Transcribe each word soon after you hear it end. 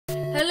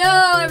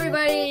Hello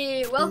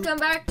everybody! Welcome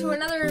back to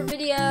another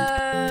video!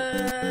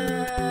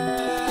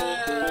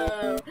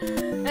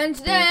 And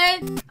today,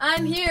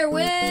 I'm here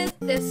with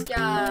this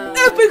guy.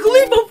 Epic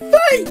leap of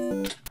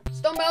faith!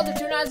 Stonebelter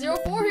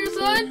 2904 here,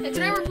 son. And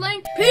today we're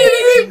playing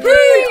PvP!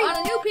 on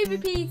a new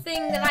PvP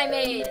thing that I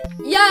made.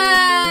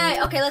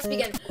 Yay! Okay, let's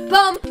begin.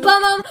 Bum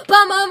bum bum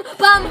bum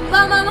bum bum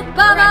bum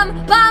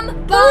bum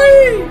bum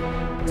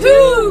bum. 3,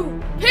 2,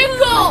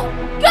 Pickle!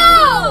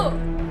 Go!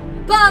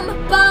 Bum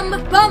bum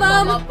bum bum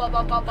bum bum bum bum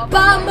bum bum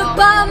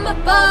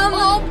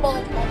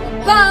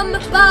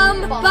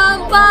bum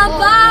bum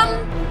bum.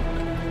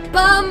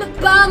 Bum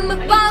bum bum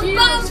bum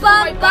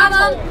bum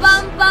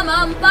bum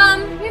bum bum.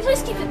 Can you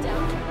please keep it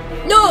down?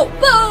 No!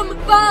 Bum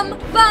bum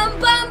bum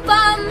bum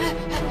bum.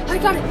 I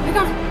got it.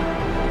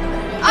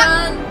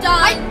 Done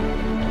done.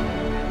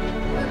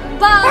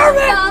 Bum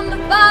bum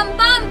bum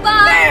bum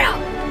bum.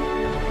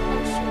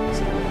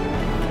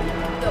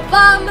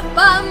 Bum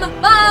bum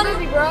bum. Come at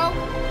me, bro.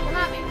 Come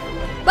at me.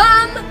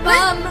 Bum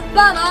bum bum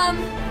bum.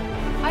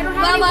 I don't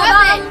have Bum any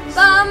weapons.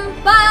 bum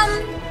bum.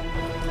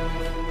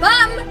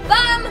 Bum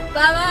bum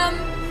bum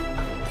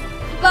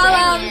bum.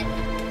 Dang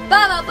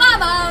Bum bum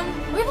bum.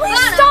 Wait,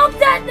 please stop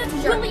that. That's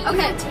really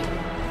Okay. irritating.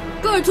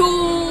 Go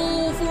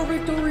for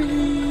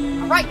victory.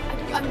 All right,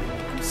 I'm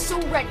so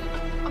ready.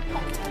 I'm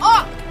pumped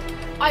up.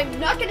 I'm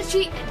not gonna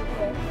cheat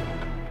anymore.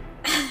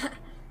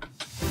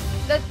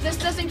 This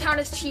doesn't count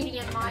as cheating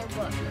in my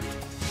book.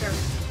 Sure.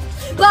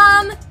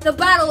 Bum! The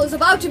battle is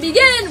about to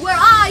begin where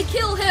I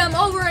kill him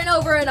over and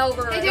over and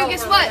over. Hey, and dude, over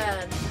guess what?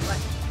 again.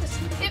 Just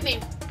hit me.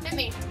 Hit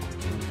me.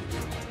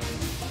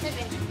 Hit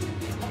me.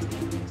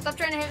 Stop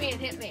trying to hit me and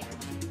hit me.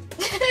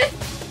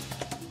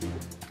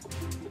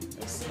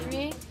 You see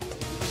me?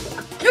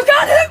 You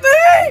can't hit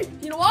me!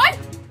 You know what?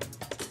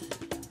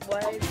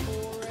 Wait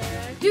for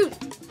it. Dude,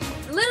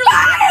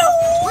 literally,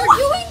 we're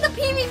doing the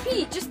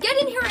PvP. Just get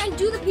in here and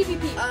do the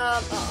PvP.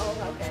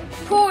 Okay.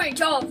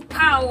 Point of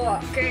power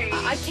game.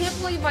 I can't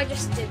believe I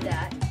just did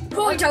that.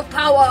 Point of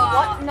power.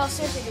 What? No,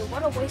 seriously, dude.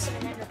 What a waste of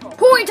an ender pearl.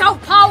 Point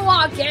of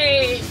power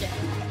game.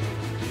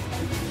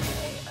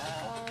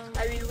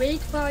 I will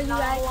wait for you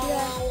right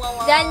here.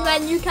 Then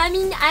when you come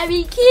in, I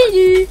will kill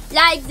you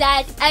like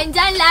that, and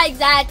then like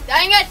that.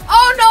 Dang it!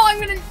 Oh no, I'm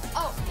gonna.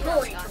 Oh, no,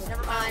 Point. it's not.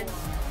 Never mind.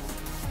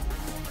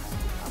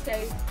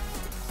 Okay.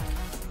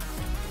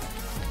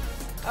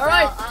 All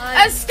right. Well,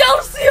 I'm-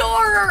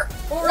 Excelsior!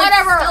 Or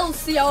Whatever.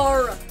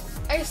 Excelsior.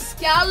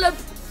 Excalibur.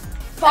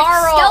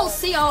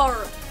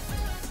 Excelsior.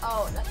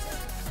 Oh, that's it.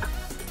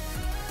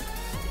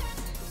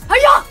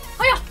 Hiya!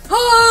 Hiya!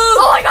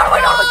 Oh my god! Oh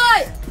my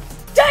god!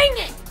 Dang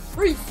it!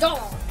 Freeze on.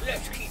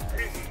 Let's keep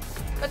playing.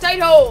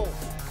 Potato.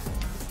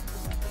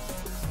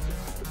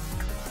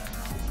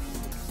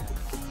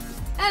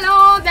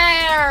 Hello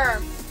there.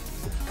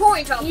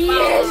 Point of power.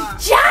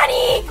 Yes,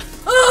 Johnny.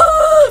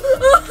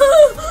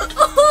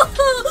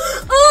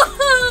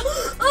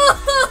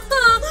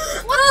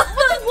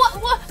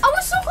 What? I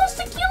was so close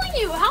to killing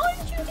you. How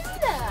did you do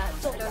that?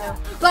 So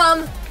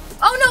Bum.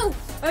 Oh no!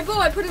 My bow,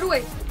 I put it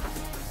away.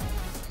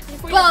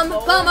 Bum,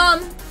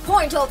 bum.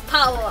 Point of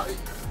power.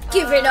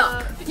 Give it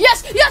up.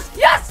 Yes!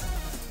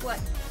 What?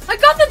 I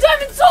got the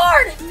diamond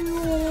sword!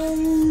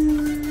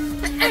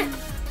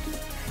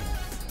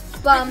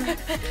 Bum.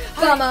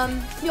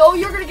 Yo,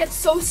 you're gonna get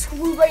so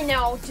screwed right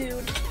now,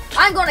 dude.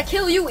 I'm gonna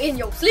kill you in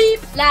your sleep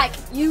like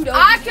you don't.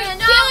 I can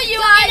know. kill you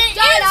Die, in an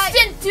die.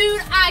 instant,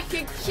 dude. I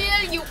can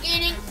kill you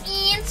in an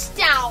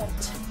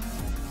instant.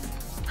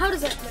 How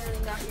does that literally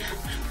not here?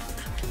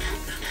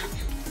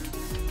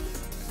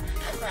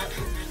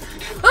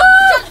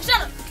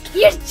 Shut up!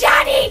 Here's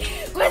Johnny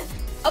with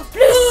a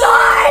blue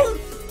sword,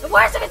 the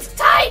worst of its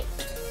type.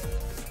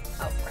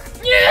 Oh crap.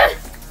 Yeah.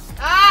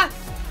 Ah!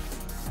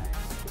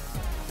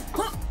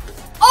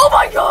 Oh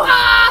my god!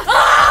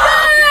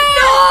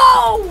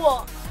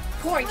 No!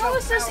 Point How of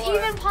is this power.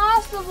 even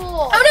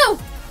possible? Oh no!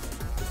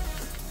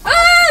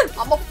 Ah!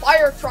 I'm a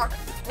fire truck.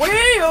 Wee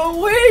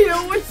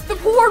it's the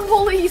poor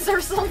police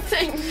or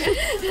something.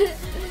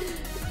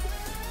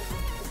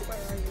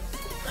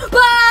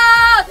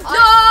 Ah! No!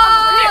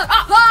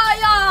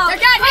 Fire! You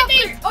can't hit me!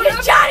 Oh,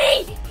 It's Johnny!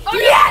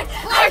 Yes!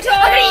 I'm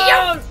gonna eat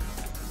you!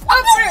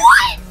 What?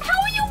 How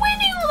are you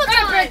winning all the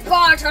time? Epic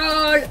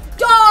battle!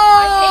 Die! I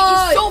hate you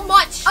so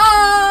much.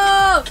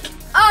 Oh!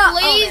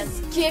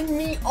 Please give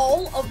me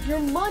all of your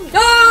money.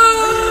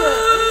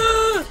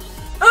 Oh,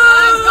 I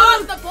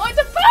got the point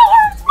of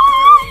power. It's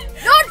mine.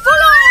 not for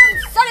long!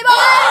 Sonny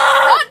boy!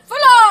 Not for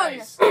long!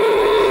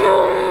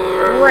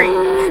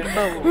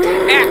 Rainbow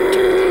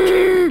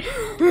activated.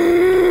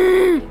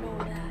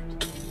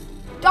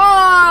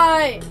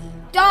 Die!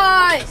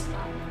 Die!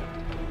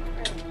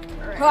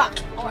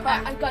 Alright. Oh,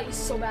 I got you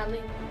so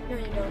badly. No,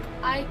 you don't.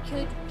 I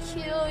could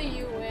kill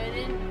you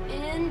in an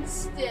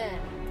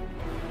instant.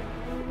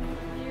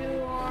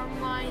 You are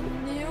my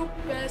new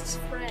best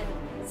friend.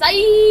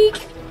 Psych!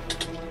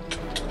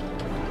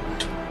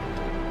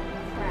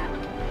 Crap.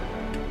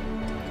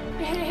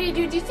 Hey,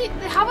 dude, do you think?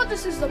 How about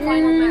this is the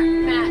final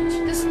match?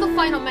 This is the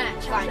final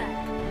match. How's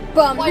that?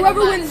 Bum, Final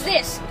whoever match. wins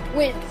this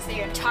wins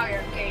the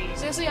entire game.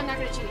 Seriously, I'm not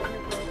gonna cheat.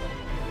 Undergirl.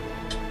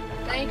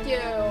 Thank you.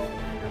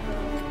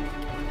 Undergirl.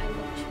 I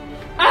will cheat.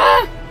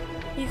 Ah!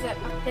 He's up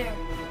there.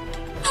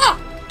 Ah!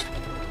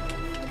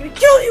 I'm gonna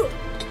kill you!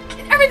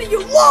 And everything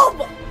you love!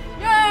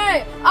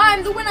 Yay!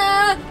 I'm the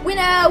winner!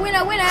 Winner,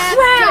 winner, winner!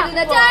 Crap!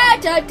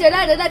 Da-da-da-da,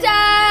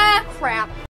 da-da-da-da-da. Crap.